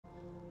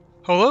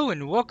Hello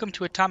and welcome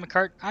to Atomic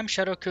Heart. I'm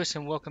Shadowcoast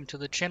and welcome to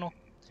the channel.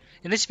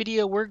 In this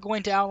video we're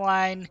going to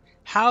outline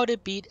how to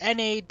beat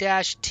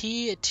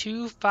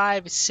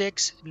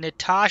NA-T256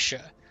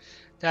 Natasha.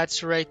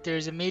 That's right,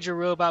 there's a major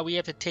robot we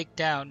have to take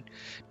down.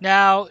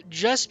 Now,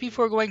 just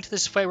before going to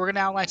this fight, we're going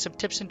to outline some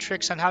tips and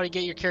tricks on how to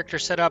get your character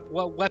set up,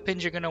 what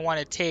weapons you're going to want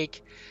to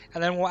take,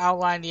 and then we'll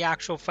outline the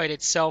actual fight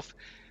itself.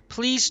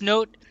 Please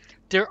note,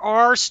 there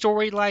are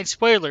storyline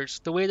spoilers.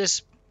 The way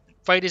this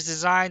fight is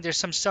designed, there's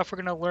some stuff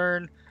we're going to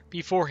learn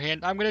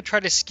beforehand. I'm going to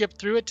try to skip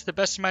through it to the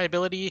best of my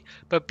ability,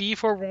 but be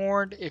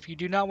forewarned, if you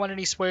do not want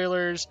any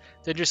spoilers,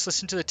 then just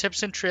listen to the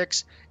tips and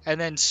tricks and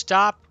then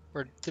stop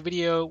the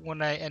video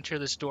when I enter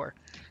this door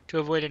to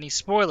avoid any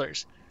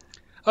spoilers.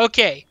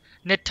 Okay,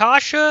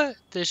 Natasha,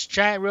 this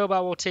giant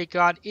robot we'll take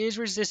on, is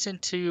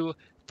resistant to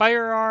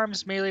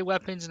firearms, melee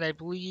weapons, and I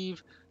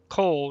believe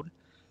cold,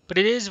 but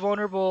it is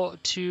vulnerable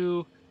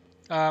to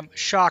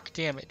shock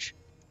damage.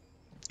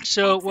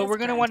 So what we're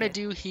going to want to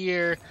do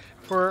here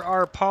for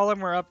our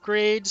polymer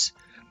upgrades,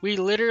 we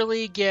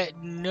literally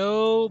get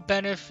no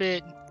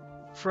benefit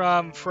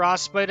from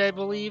frostbite, I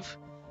believe.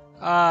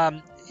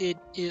 It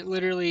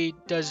literally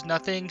does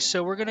nothing.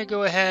 So we're going to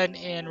go ahead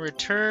and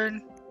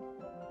return.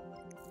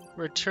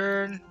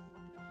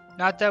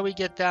 Not that we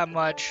get that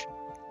much.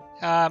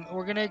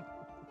 We're going to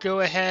go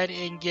ahead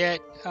and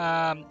get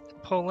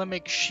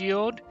polemic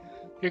shield.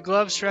 Your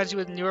glove surrounds you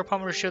with a newer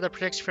polymer shield that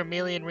protects you from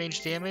melee and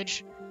range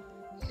damage.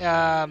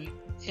 And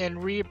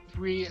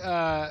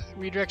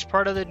redirects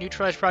part of the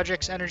neutralized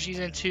project's energies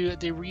into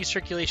the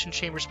recirculation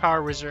chamber's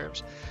power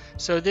reserves.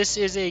 So this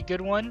is a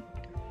good one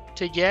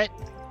to get.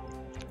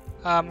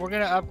 We're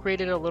going to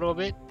upgrade it a little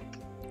bit.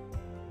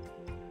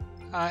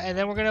 And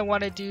then we're going to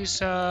want to do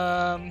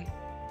some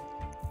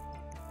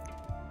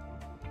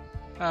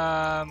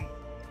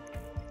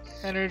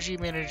energy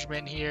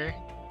management here.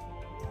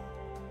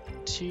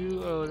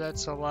 Oh,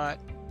 that's a lot.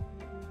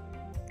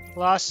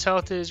 Lost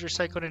health is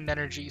recycled in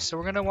energy. So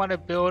we're going to want to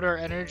build our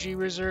energy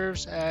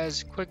reserves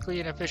as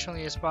quickly and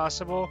efficiently as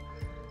possible.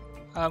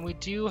 We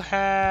do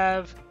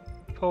have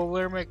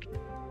polemic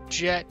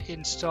jet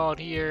installed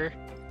here.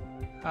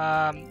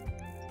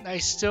 I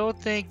still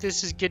think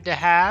this is good to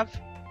have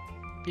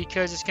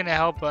because it's going to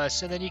help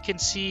us. And then you can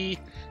see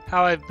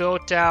how I've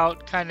built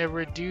out kind of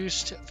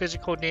reduced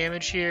physical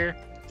damage here.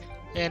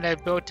 And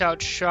I've built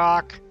out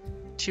shock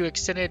to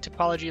extended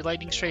topology.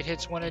 Lightning strike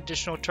hits one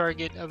additional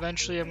target.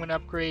 Eventually I'm going to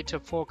upgrade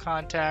to full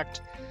contact,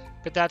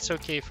 but that's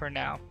okay for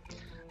now.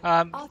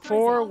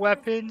 For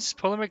weapons,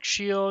 polemic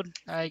shield,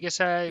 I guess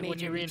when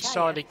you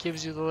reinstall it, it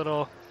gives you the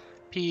little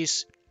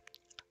piece.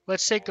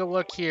 Let's take a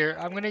look here.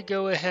 I'm going to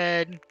go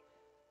ahead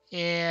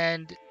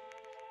and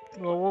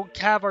we'll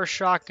have our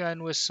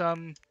shotgun with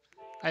some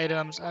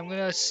items. I'm going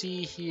to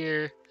see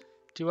here,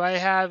 do I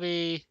have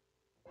a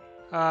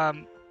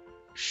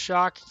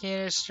shock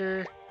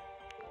canister?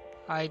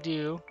 I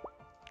do.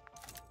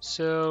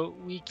 So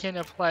we can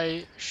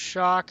apply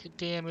shock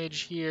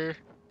damage here.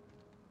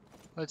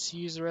 Let's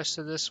use the rest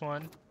of this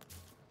one.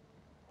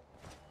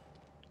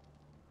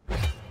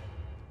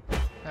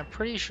 I'm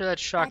pretty sure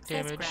that's shock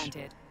damage.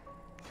 Granted.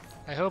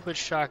 I hope it's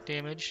shock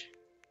damage.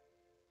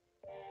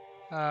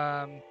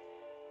 I'm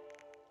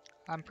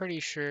pretty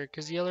sure,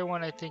 because the other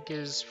one I think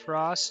is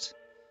frost.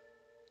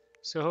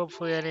 So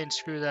hopefully I didn't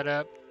screw that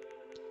up.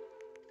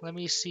 Let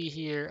me see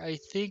here. I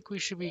think we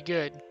should be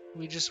good.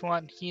 We just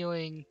want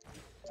healing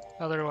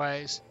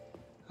otherwise.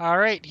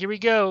 Alright, here we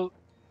go.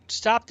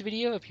 Stop the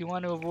video if you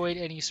want to avoid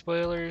any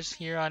spoilers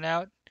here on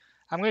out.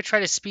 I'm going to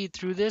try to speed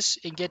through this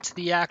and get to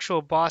the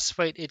actual boss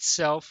fight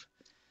itself.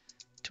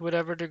 To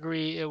whatever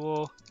degree it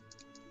will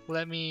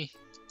let me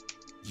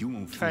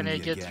kind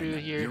of get through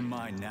here. You're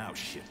mine now,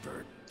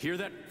 shitbird. Hear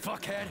that,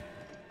 fuckhead?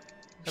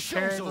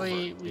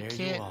 Apparently we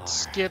can't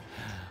skip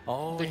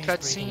the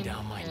cutscene,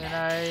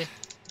 and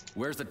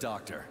Where's the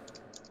doctor?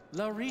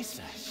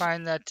 Larissa.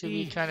 Find that to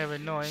be kind of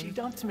annoying. She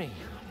dumped me.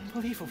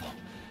 Unbelievable.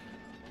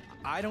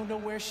 I don't know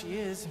where she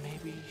is.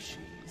 Maybe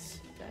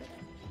she's dead.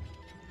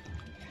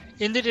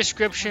 In the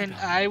description,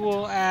 I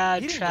will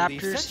add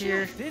chapters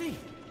here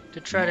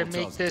to try to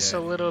make this a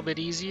little bit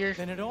easier.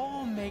 Then it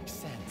all makes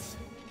sense.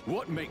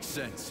 What makes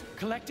sense?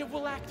 Collective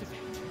will activate,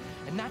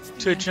 and that's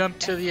to jump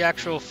to the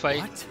actual fight.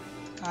 What?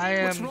 I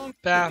am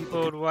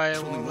baffled why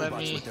it won't let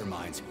me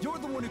You're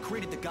the one who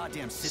created the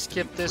goddamn system,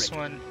 skip this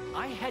one.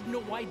 I had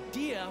no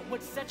idea what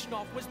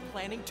Sechenov was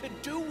planning to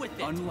do with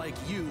it. Unlike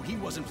you, he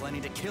wasn't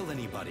planning to kill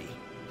anybody.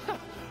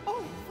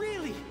 Oh,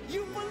 really?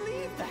 You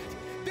believe that?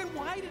 Then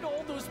why did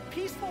all those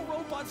peaceful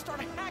robots start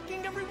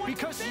hacking everyone?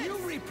 Because you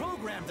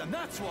reprogrammed them,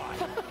 that's why.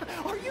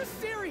 Are you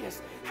serious?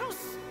 How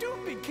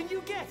stupid can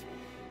you get?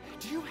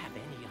 Do you have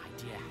any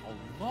idea how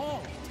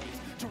long it takes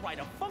to write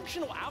a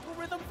functional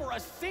algorithm for a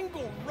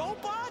single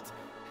robot?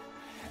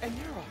 And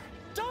there are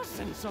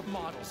dozens of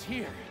models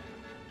here.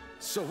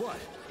 So what?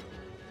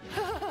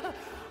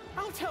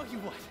 I'll tell you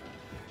what.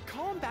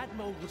 Combat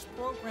mode was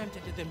programmed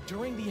into them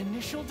during the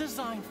initial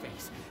design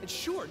phase. And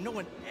sure, no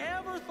one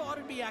ever thought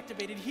it'd be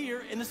activated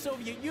here in the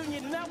Soviet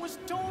Union, and that was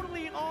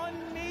totally on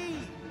me.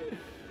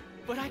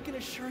 but I can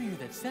assure you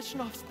that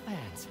Sechenov's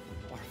plans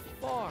are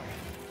far,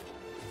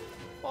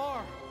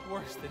 far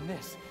worse than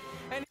this.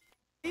 And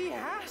he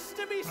has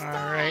to be stopped.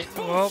 Alright,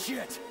 well,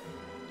 Bullshit!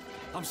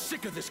 I'm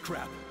sick of this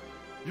crap.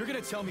 You're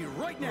gonna tell me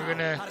right now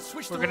how to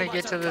switch the we're gonna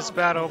robots get to out of this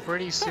combat battle mode.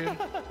 pretty soon.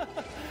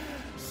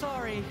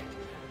 Sorry,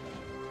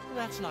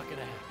 that's not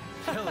gonna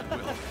happen. Hell it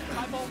will.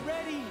 I've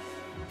already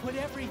put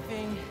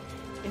everything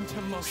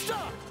into motion.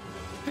 Stop!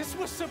 This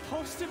was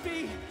supposed to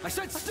be I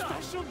said a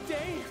stop! special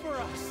day for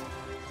us.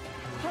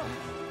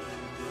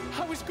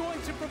 I was going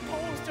to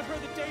propose to her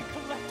the day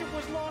Collective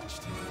was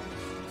launched.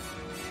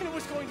 And it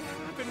was going to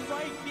happen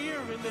right here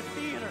in the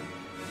theater.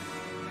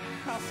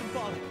 How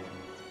symbolic.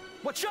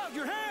 Watch out,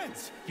 your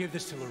hands! Give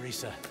this to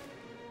Larissa.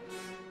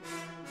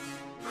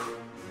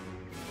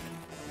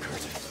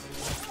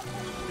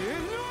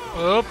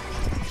 Oh,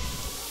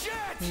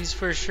 Shit! he's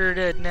for sure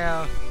dead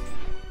now.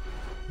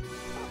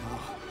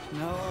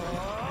 No!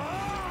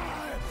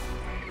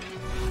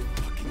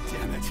 Fucking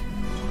damn it.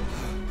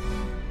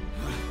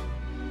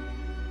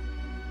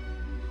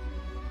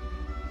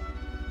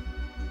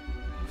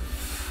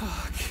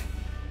 Fuck.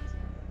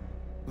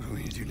 What do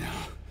we need to do now?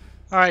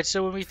 Alright,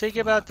 so when we think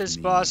about this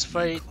boss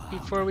fight,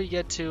 before we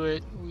get to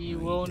it, we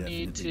will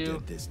need Definitely to...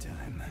 dead this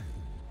time.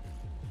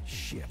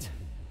 Shit.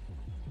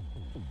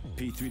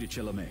 P3 to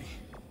Chalamet.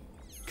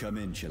 Come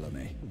in,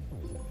 Chalamet.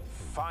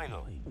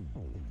 Finally.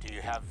 Do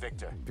you have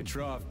Victor?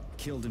 Petrov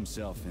killed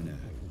himself in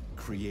a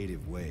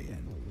creative way,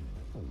 and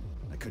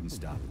I couldn't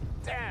stop him.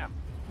 Damn!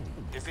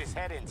 Is his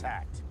head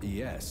intact?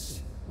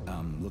 Yes,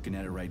 I'm looking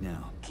at it right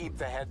now. Keep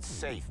the head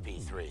safe,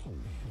 P3.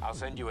 I'll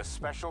send you a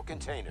special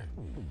container.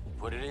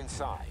 Put it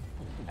inside,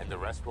 and the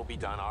rest will be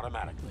done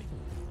automatically.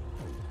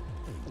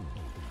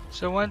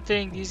 So one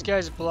thing, these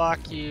guys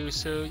block you,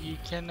 so you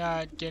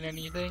cannot get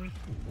anything.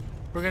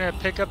 We're gonna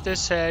pick up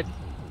this head,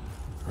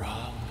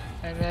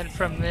 and then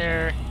from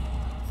there,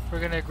 we're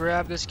gonna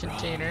grab this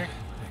container,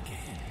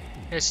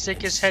 gonna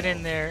stick his head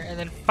in there, and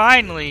then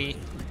finally,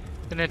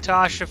 the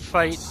Natasha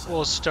fight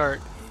will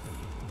start.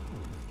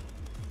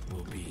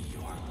 Will be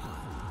your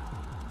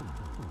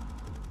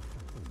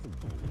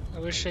I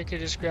wish I could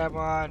just grab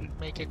on,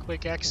 make a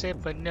quick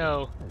exit, but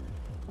no.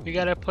 We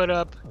gotta put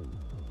up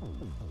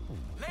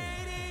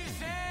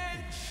Ladies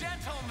and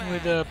gentlemen,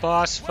 with a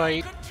boss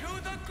fight welcome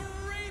to the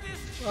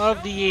greatest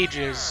of the show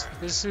ages. on earth.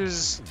 This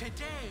is Today,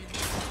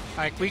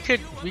 like we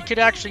could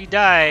actually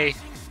die.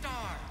 rising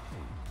star.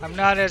 I'm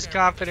not as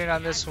confident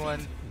on this one.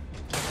 A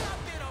bit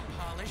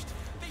unpolished,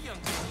 the young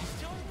lady's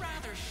still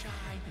rather shy,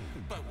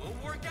 but we'll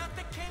work out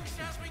the kinks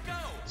as we go.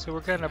 So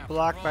we're kind of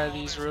blocked by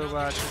these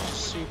robots, which is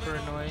super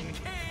annoying.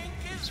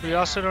 So we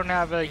also don't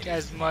have like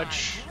as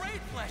much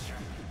Great pleasure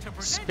to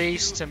present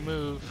space you to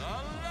move. the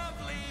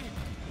lovely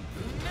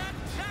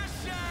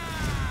Natasha.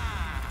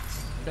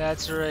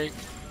 That's right.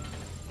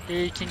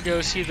 Here you can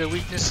go see the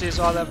weaknesses,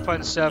 all that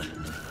fun stuff.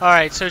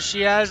 Alright, so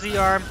she has the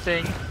arm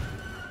thing.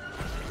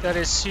 That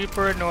is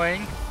super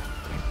annoying.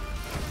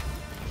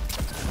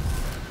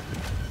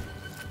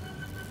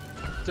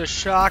 The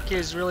shock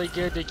is really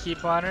good to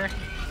keep on her.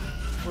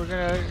 We're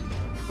gonna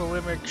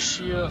polemic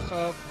shield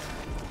up.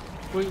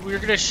 We're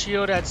gonna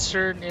shield at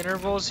certain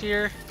intervals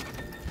here.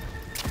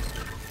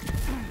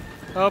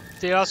 Oh,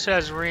 they also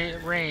has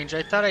range.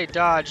 I thought I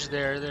dodged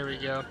there. There we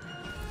go.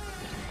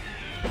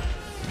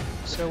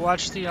 So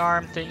watch the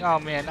arm thing. Oh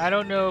man, I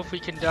don't know if we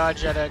can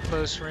dodge at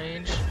close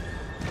range.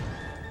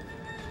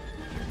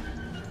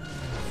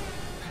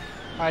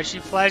 Alright, she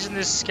flies in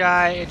the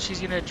sky and she's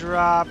gonna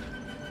drop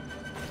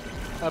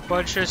a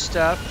bunch of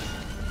stuff.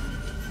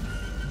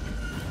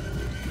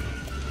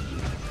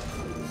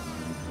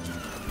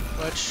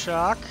 Let's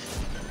shock.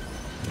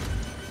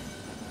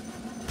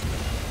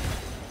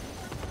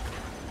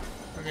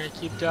 We're gonna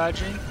keep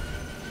dodging.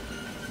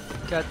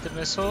 Got the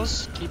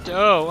missiles.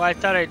 Oh, I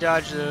thought I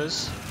dodged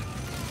those.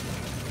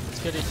 Let's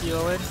get a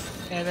heal in.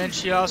 And then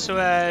she also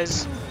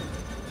has...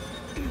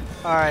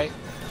 Alright.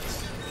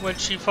 When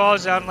she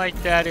falls down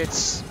like that,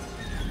 it's...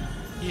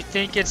 You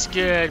think it's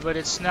good, but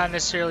it's not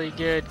necessarily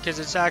good because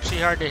it's actually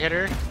hard to hit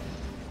her.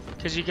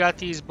 Because you got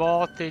these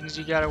ball things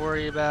you gotta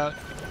worry about.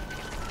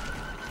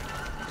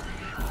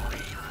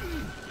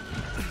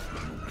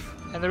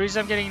 And the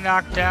reason I'm getting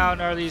knocked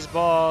down are these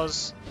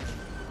balls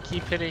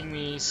keep hitting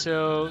me.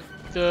 So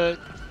the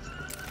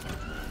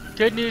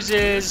good news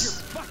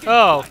is...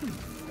 Oh!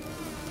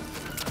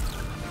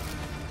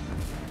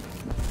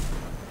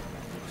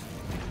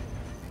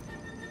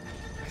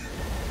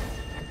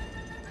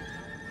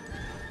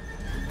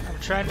 I'm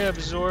trying to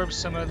absorb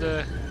some of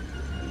the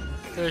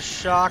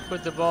shock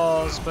with the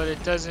balls, but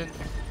it doesn't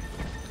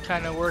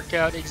kind of work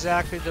out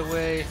exactly the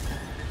way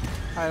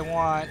I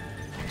want.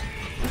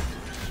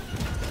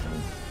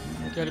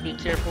 Gotta be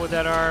careful with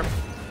that arm.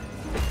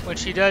 When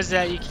she does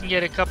that, you can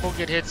get a couple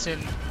good hits in.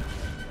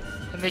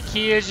 And the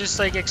key is just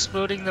like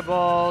exploding the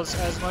balls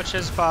as much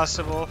as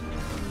possible.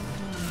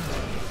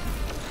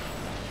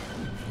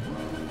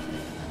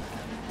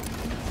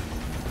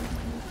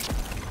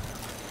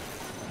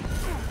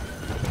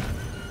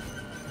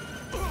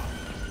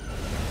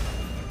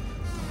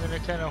 I'm gonna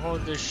kind of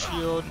hold this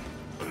shield.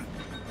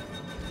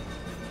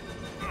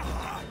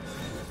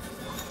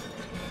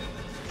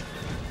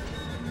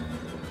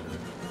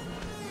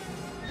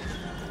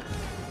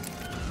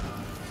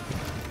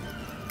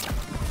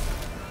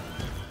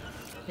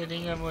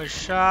 Hitting him with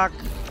shock.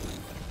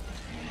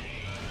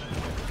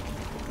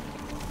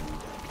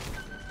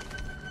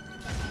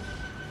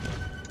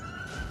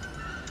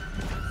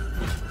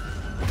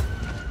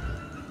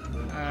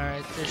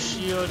 Alright, the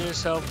shield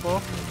is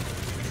helpful.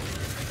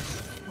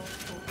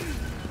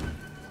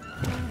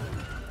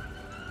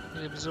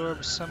 It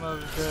absorbs some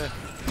of the...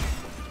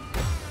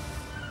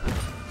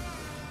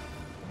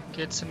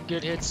 Get some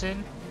good hits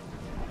in.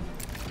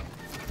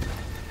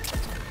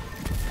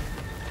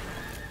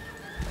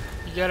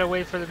 You gotta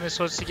wait for the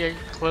missiles to get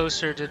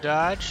closer to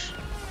dodge.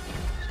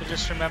 So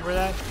just remember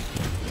that.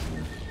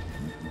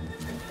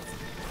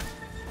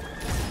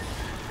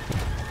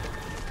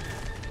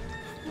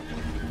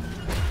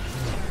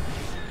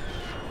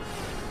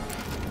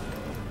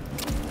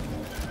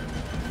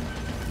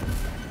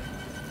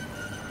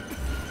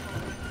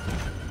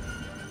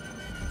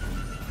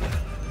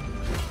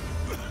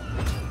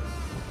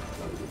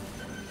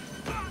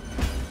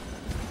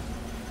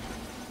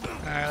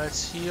 Alright,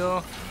 let's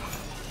heal.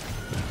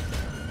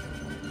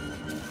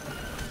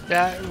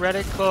 That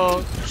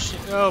reticle,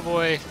 oh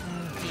boy,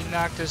 he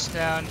knocked us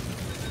down.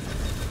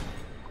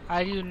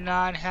 I do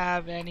not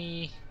have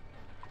any.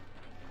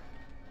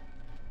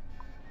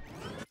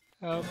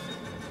 Oh.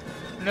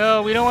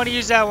 No, we don't want to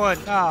use that one.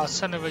 Oh,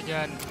 son of a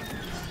gun.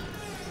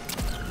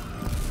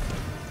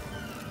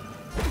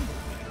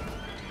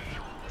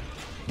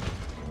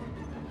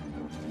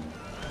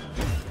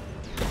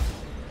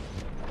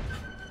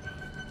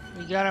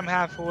 We got him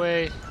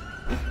halfway.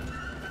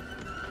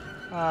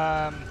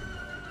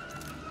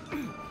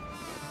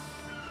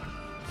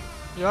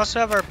 We also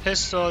have our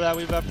pistol that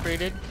we've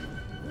upgraded.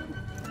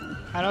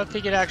 I don't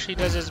think it actually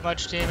does as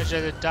much damage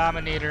as a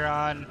Dominator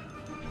on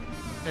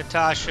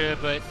Natasha,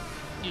 but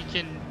you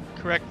can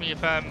correct me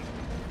if I'm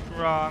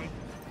wrong.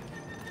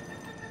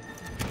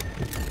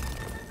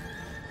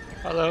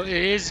 Although it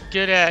is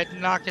good at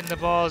knocking the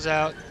balls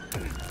out.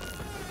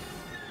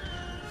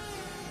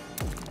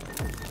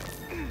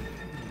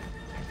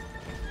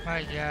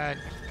 My God.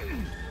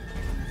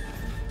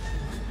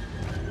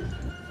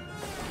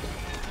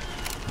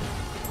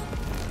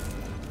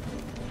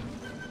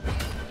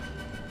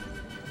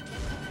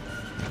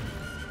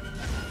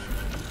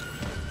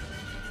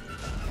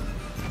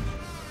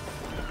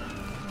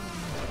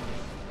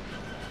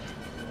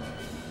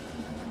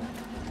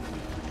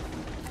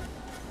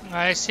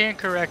 I stand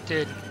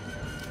corrected.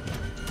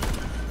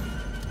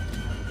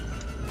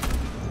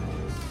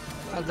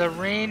 The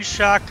range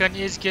shotgun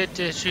is good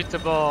to shoot the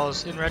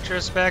balls. In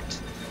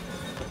retrospect,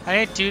 I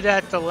didn't do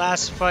that the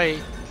last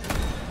fight.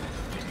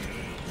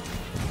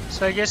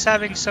 So I guess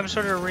having some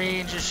sort of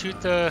range to shoot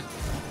the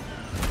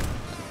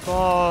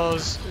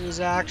balls is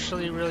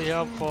actually really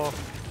helpful,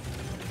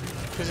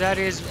 because that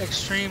is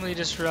extremely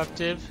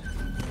disruptive.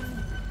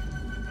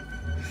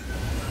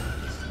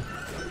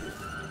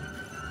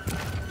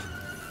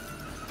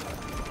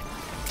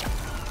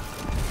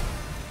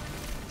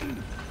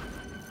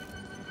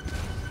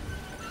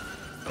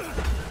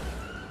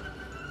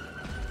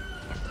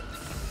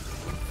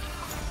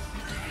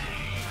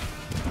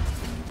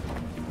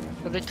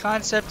 But the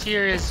concept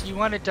here is you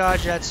want to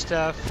dodge that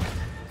stuff.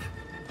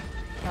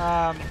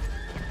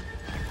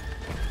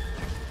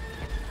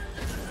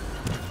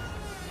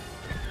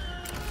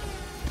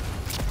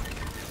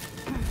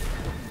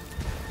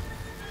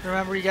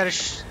 Remember, you gotta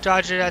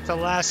dodge it at the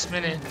last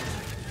minute.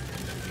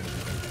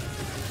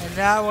 And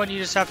that one you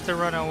just have to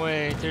run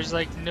away. There's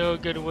like no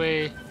good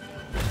way.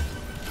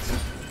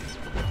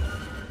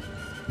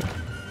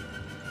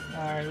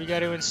 Alright, we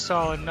gotta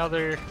install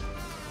another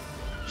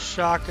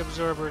shock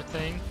absorber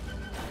thing.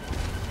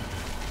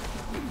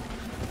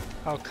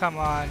 Oh, come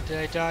on. Did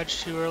I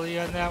dodge too early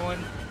on that one?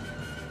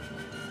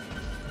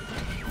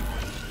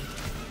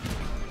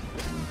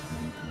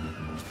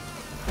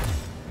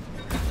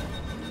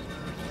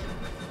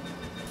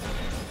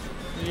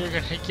 You're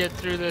gonna get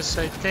through this,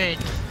 I think.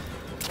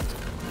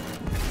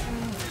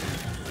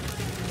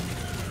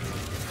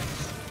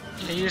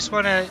 Yeah, you just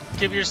want to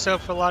give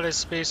yourself a lot of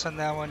space on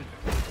that one.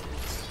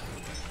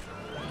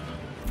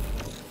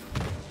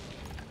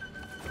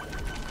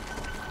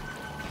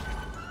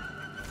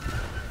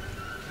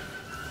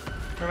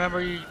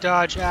 Remember, you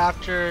dodge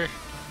after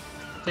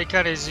they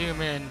kind of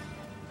zoom in.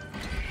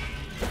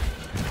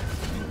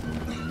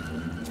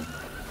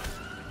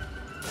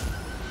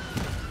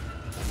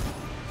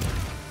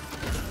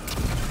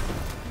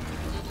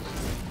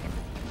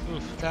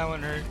 Oof, that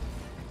one hurt.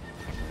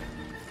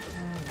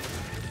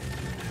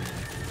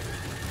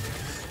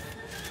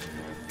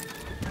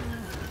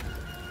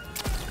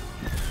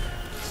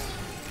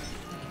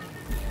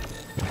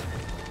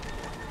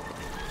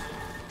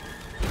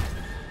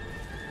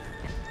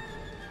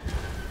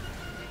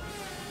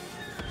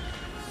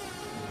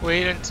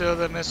 Wait until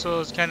the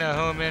missiles kind of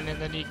home in and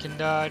then you can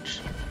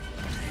dodge.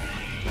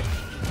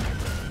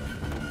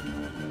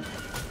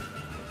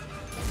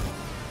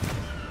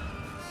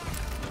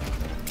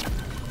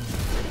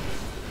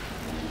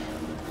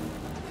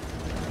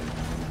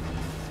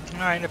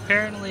 Alright,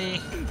 apparently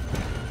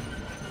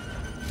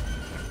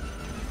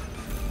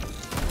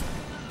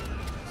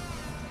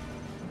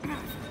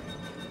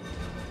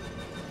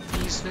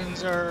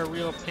things are a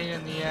real pain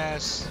in the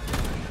ass.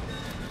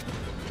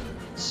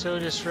 So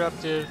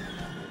disruptive.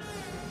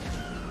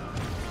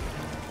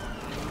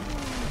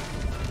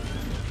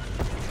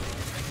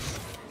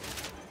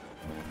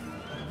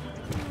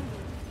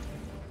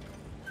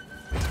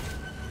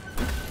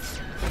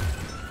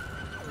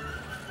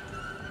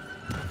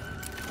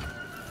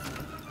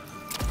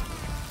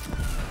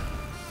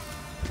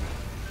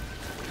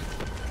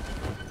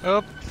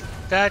 Oh,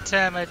 that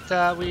time I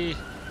thought we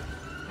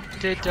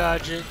did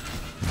dodge it.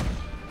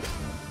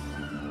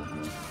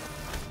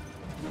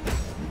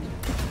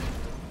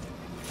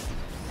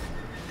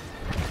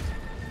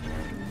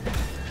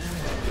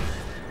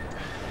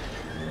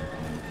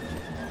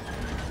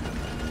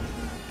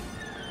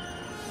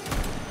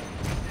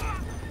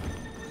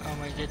 Oh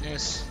my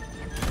goodness.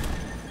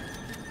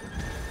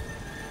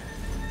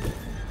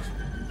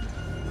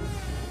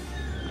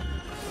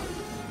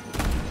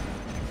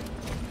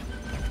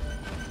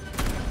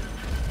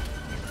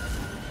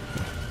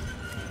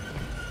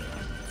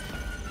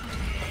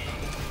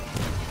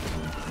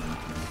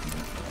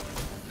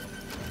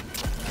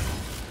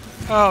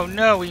 Oh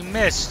no, we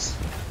missed.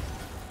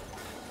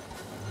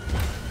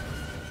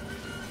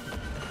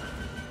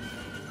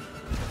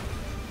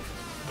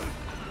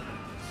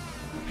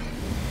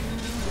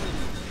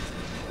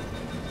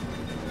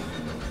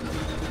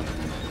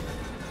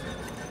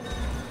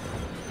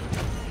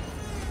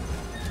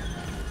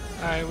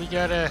 Alright, we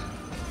gotta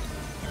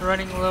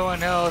running low on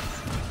health.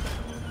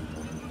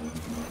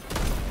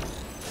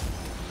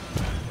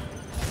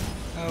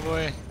 Oh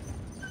boy.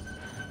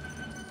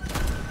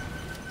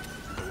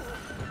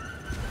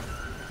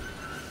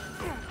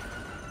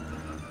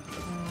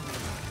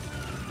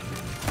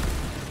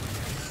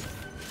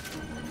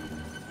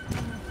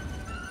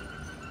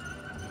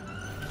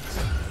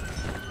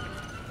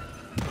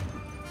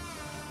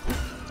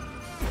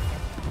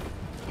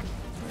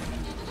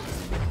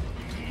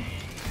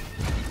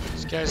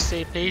 Gotta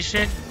stay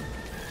patient.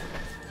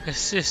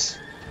 This is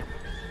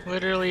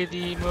literally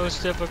the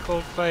most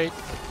difficult fight.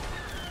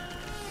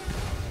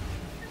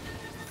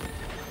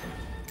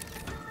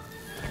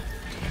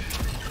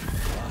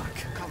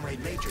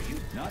 Comrade Major, you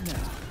not now.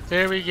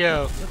 There we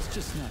go. Let's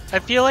just not. I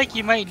feel like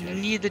you might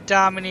need the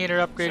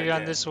Dominator upgraded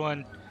on this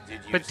one.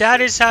 Did you But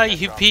that search is how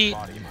you Petrov's beat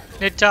body, my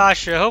lord?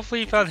 Natasha.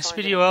 Hopefully you Did found you this find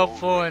video any gold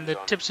helpful ring and the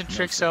done? tips and No,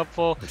 tricks sir.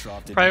 helpful.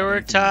 Petrov didn't have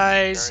anything to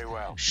do. Prioritize Very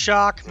well.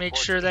 shock. Make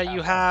Reports sure to that the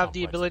you Outlaw have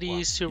the Complex at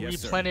abilities to Yes,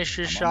 sir. replenish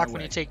your I'm on shock my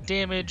when you way. take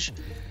damage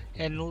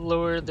and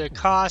lower the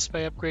cost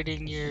by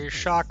upgrading your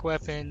shock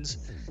weapons.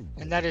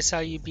 And that is how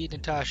you beat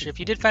Natasha. If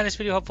you did find this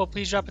video helpful,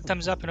 please drop a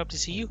thumbs up and hope to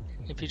see you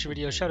in future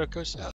videos. Shout out, Ghost out.